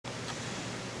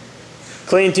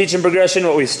clean teaching progression,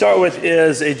 what we start with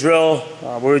is a drill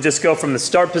where we just go from the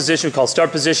start position, we call start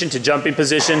position, to jumping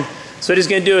position. So what he's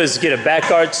going to do is get a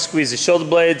back arch, squeeze the shoulder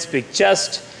blades, big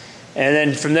chest, and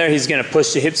then from there he's going to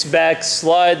push the hips back,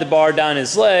 slide the bar down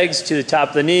his legs to the top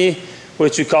of the knee,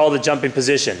 which we call the jumping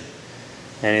position.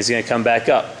 And he's going to come back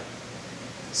up.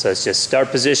 So it's just start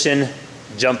position,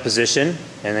 jump position,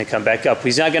 and then come back up.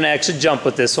 He's not going to actually jump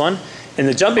with this one. In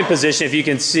the jumping position, if you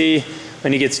can see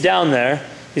when he gets down there,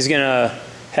 he's going to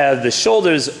have the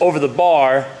shoulders over the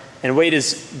bar and weight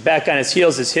is back on his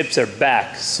heels. His hips are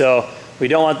back. So we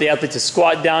don't want the athlete to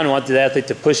squat down. We want the athlete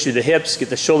to push through the hips, get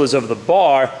the shoulders over the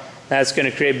bar. That's going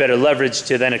to create better leverage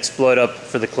to then explode up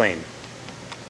for the clean.